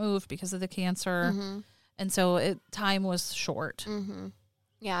colon removed because of the cancer. And so time was short.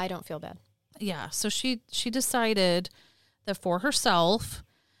 Yeah, I don't feel bad. Yeah. So she decided that for herself,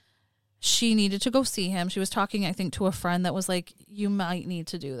 she needed to go see him. She was talking, I think, to a friend that was like, you might need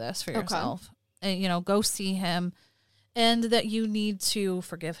to do this for yourself. And, go see him. and that you need to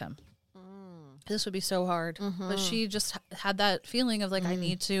forgive him. This would be so hard. But she just had that feeling of like, I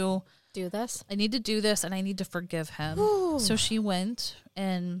need to do this. I need to do this and I need to forgive him. So she went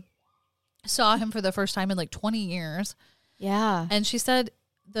and saw him for the first time in like 20 years. Yeah. And she said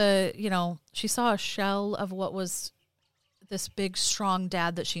she saw a shell of what was this big, strong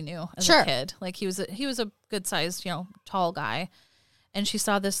dad that she knew as a kid. Like he was a good sized, tall guy. And she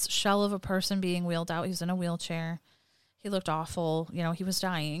saw this shell of a person being wheeled out. He was in a wheelchair. He looked awful. He was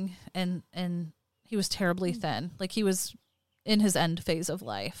dying and he was terribly thin. Like he was in his end phase of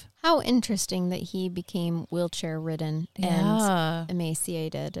life. How interesting that he became wheelchair ridden and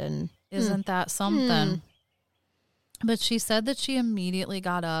emaciated. And isn't that something? But she said that she immediately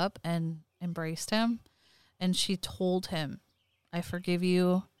got up and embraced him. And she told him, I forgive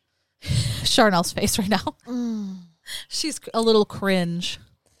you. Charnel's face right now. She's a little cringe.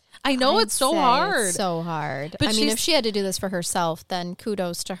 I know it's so hard. It's so hard. But I mean, if she had to do this for herself, then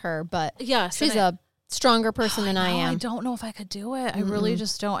kudos to her. But yes, she's a stronger person than I am. I don't know if I could do it. I really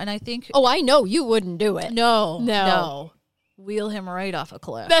just don't. And I think... Oh, I know you wouldn't do it. No. Wheel him right off a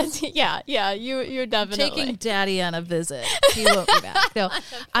cliff. You're definitely... Taking daddy on a visit. He won't be back. No,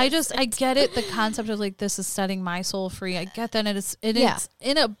 I get it. The concept of like, this is setting my soul free. I get that. It's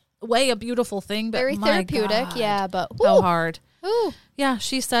in a way a beautiful thing, but very therapeutic. God, yeah, but so hard. Ooh. Yeah,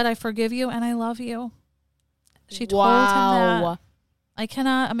 she said, I forgive you and I love you. She told him that. I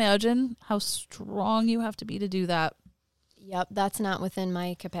cannot imagine how strong you have to be to do that. Yep, that's not within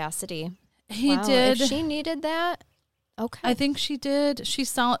my capacity. He did. If she needed that, okay. I think she did. She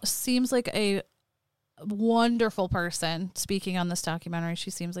seems like a wonderful person. Speaking on this documentary, she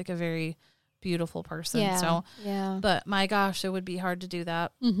seems like a very beautiful person. Yeah. But my gosh, it would be hard to do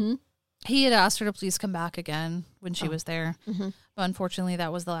that. Mm-hmm. He had asked her to please come back again when she was there. Mm-hmm. But unfortunately,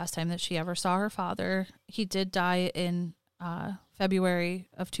 that was the last time that she ever saw her father. He did die in February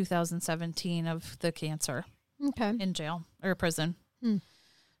of 2017 of the cancer. Okay. In jail or prison.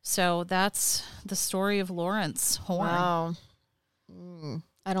 So that's the story of Lawrence Horn. Wow.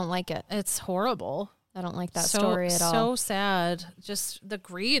 I don't like it. It's horrible. I don't like that story at all. So sad. Just the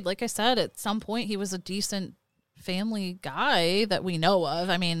greed. Like I said, at some point he was a decent family guy that we know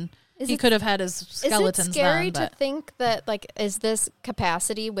of. I mean, he could have had his skeletons. Is it scary to think that, like, is this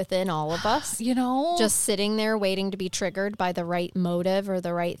capacity within all of us? Just sitting there waiting to be triggered by the right motive or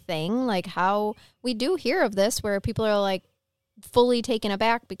the right thing? Like, how we do hear of this where people are, like, fully taken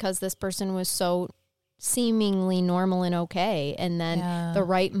aback because this person was so seemingly normal and okay, and then the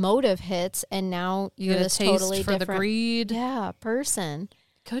right motive hits, and now you're this totally different the greed person.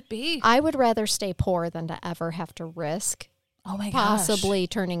 Could be. I would rather stay poor than to ever have to risk possibly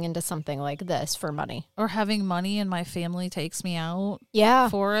turning into something like this for money, or having money and my family takes me out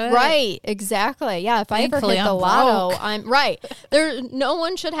for it. Right, exactly. Yeah, if Thankfully, I ever hit the lotto, I'm right. No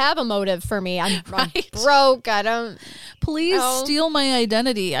one should have a motive for me. I'm broke. I don't. Please steal my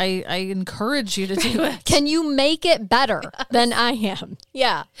identity. I encourage you to do it. Can you make it better than I am?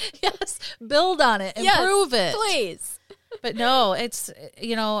 Yeah. Yes. Build on it. Improve it. Please. But no, it's,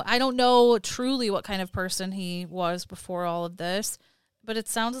 I don't know truly what kind of person he was before all of this, but it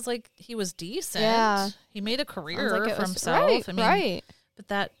sounds like he was decent. Yeah. He made a career for himself. Right, I mean, but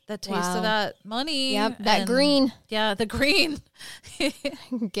that taste of that money. Yep, that green. Yeah, the green.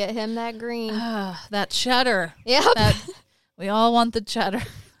 Get him that green. That cheddar. Yep. We all want the cheddar.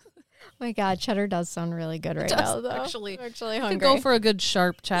 My God, cheddar does sound really good right now, though. Actually, I'm actually hungry. Could go for a good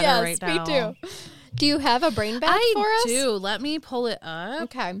sharp cheddar right now. Yes, me too. Do you have a brain bath for us? I do. Let me pull it up.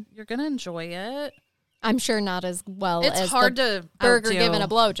 Okay. You're going to enjoy it. I'm sure not as well as hard to burger giving a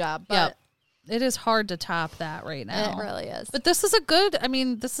blowjob, but it is hard to top that right now. It really is. But this is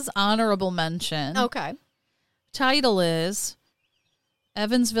this is honorable mention. Okay. Title is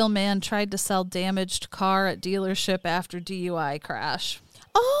Evansville man tried to sell damaged car at dealership after DUI crash.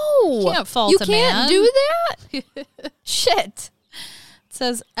 Oh. You can't fault a man. You can't do that? Shit. It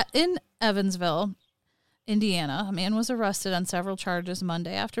says in Evansville, Indiana, a man was arrested on several charges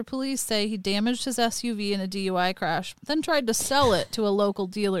Monday after police say he damaged his SUV in a DUI crash, then tried to sell it to a local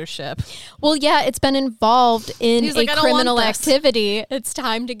dealership. Well, yeah, it's been involved in a criminal activity. It's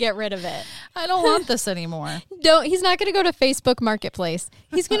time to get rid of it. I don't want this anymore. He's not going to go to Facebook Marketplace.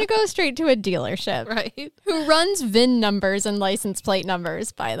 He's going to go straight to a dealership. Right. Who runs VIN numbers and license plate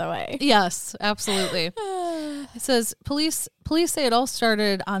numbers, by the way. Yes, absolutely. It says police say it all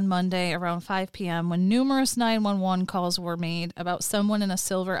started on Monday around 5 p.m. when numerous 911 calls were made about someone in a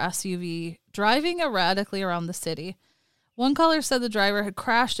silver SUV driving erratically around the city. One caller said the driver had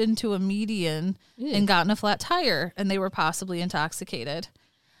crashed into a median and gotten a flat tire, and they were possibly intoxicated.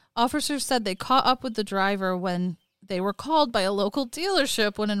 Officers said they caught up with the driver when they were called by a local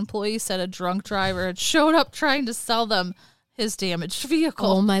dealership when an employee said a drunk driver had showed up trying to sell them his damaged vehicle.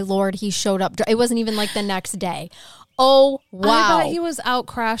 Oh, my Lord. He showed up. It wasn't even like the next day. Oh, wow. I bet he was out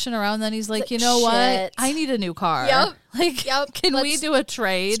crashing around. Then he's like, you know what? I need a new car. Yep. Can we do a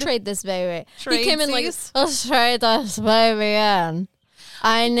trade? Let's trade this baby. He came in like, let's trade this baby in.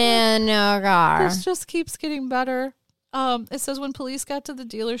 I need a new car. This just keeps getting better. It says when police got to the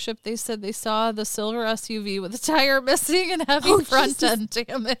dealership, they said they saw the silver SUV with a tire missing and heavy front end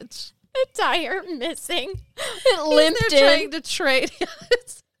damage. A tire missing. It limped in. They're trying to trade.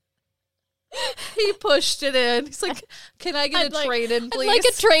 He pushed it in. He's like, can I get a trade in, please? I'd like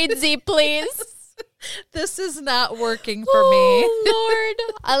a trade Z, please. This is not working for me. Lord.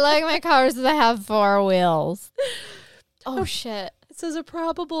 I like my cars that have 4 wheels. Oh, shit. It says a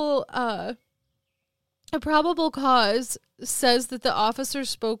probable cause says that the officer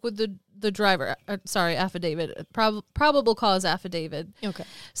spoke with the driver. Affidavit. Probable cause affidavit. Okay.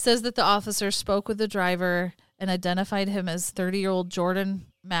 Says that the officer spoke with the driver and identified him as 30-year-old Jordan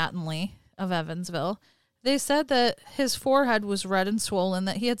Mattingly of Evansville. They said that his forehead was red and swollen,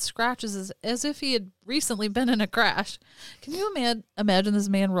 that he had scratches as if he had recently been in a crash. Can you imagine this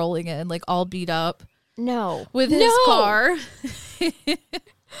man rolling in, like all beat up? No. With his car.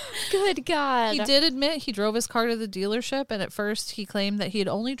 Good God. He did admit he drove his car to the dealership, and at first he claimed that he had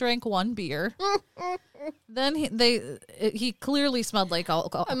only drank 1 beer. Then he clearly smelled like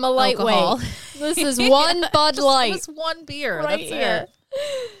alcohol. I'm a lightweight. This is one Bud Light. Just 1 beer. Right That's here.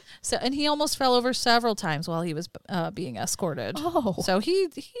 it. So, and he almost fell over several times while he was being escorted. Oh. So he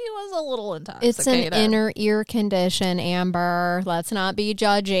was a little intoxicated. It's an inner ear condition, Amber. Let's not be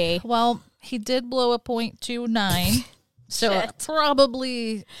judgy. Well, he did blow a .29. So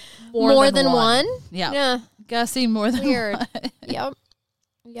probably more than one? Yeah. Guessing more than Weird. one.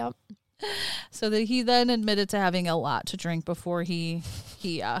 Yep. So that he then admitted to having a lot to drink before he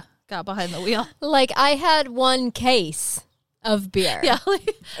got behind the wheel. Like, I had 1 case of beer. Yeah.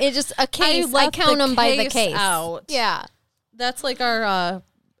 It's just a case. I count them by the case. Out. Yeah. That's like our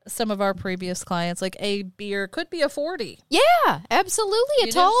some of our previous clients. Like a beer could be a 40. Yeah, absolutely.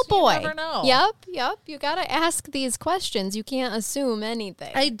 A tall boy. You never know. Yep. You got to ask these questions. You can't assume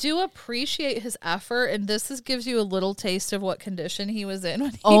anything. I do appreciate his effort, and this gives you a little taste of what condition he was in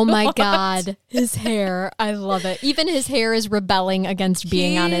when he Oh my God. His hair. I love it. Even his hair is rebelling against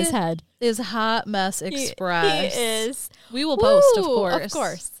being on his head. Is Hot Mess Express. He is. We will post, of course. Of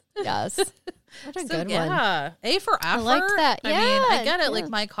course. Yes. What a good one. Yeah. A for effort. I like that. I mean, I get it. Like,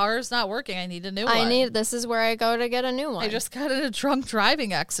 my car's not working. I need a new one. This is where I go to get a new one. I just got in a drunk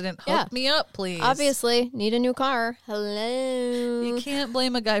driving accident. Hook me up, please. Obviously. Need a new car. Hello. You can't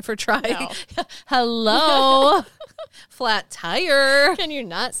blame a guy for trying. No. Hello. Flat tire. Can you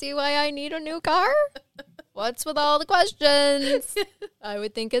not see why I need a new car? What's with all the questions? I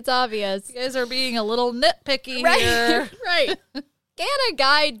would think it's obvious. You guys are being a little nitpicky here. Right. Can a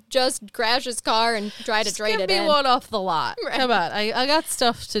guy just crash his car and try to trade it in? Give me one off the lot. Right. Come on. I got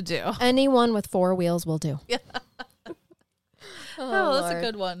stuff to do. Anyone with 4 wheels will do. Yeah. Oh, that's a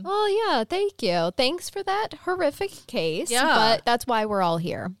good one. Oh, yeah. Thank you. Thanks for that horrific case. Yeah. But that's why we're all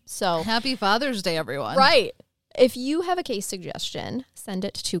here. So happy Father's Day, everyone. Right. If you have a case suggestion, send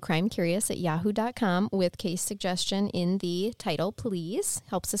it to crimecurious@yahoo.com with case suggestion in the title, please.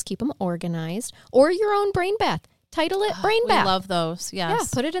 Helps us keep them organized. Or your own brain bath. Title it Brain Bath. We love those. Yes. Yeah,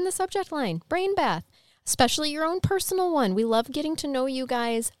 put it in the subject line. Brain Bath. Especially your own personal one. We love getting to know you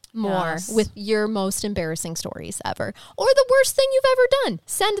guys more with your most embarrassing stories ever. Or the worst thing you've ever done.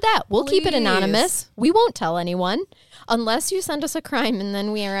 Send that. We'll keep it anonymous. We won't tell anyone unless you send us a crime, and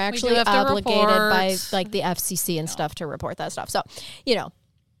then we are actually obligated by like the FCC and stuff to report that stuff. So,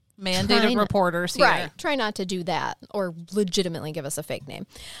 mandated reporters here. Right. Try not to do that or legitimately give us a fake name.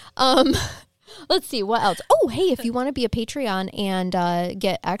 Let's see, what else? Oh, hey, if you want to be a Patreon and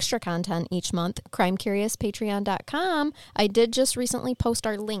get extra content each month, crimecuriouspatreon.com. I did just recently post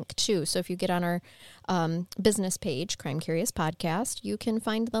our link, too. So if you get on our business page, Crime Curious Podcast, you can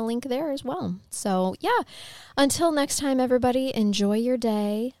find the link there as well. So, yeah, until next time, everybody, enjoy your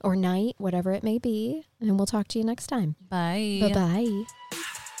day or night, whatever it may be, and we'll talk to you next time. Bye. Bye-bye.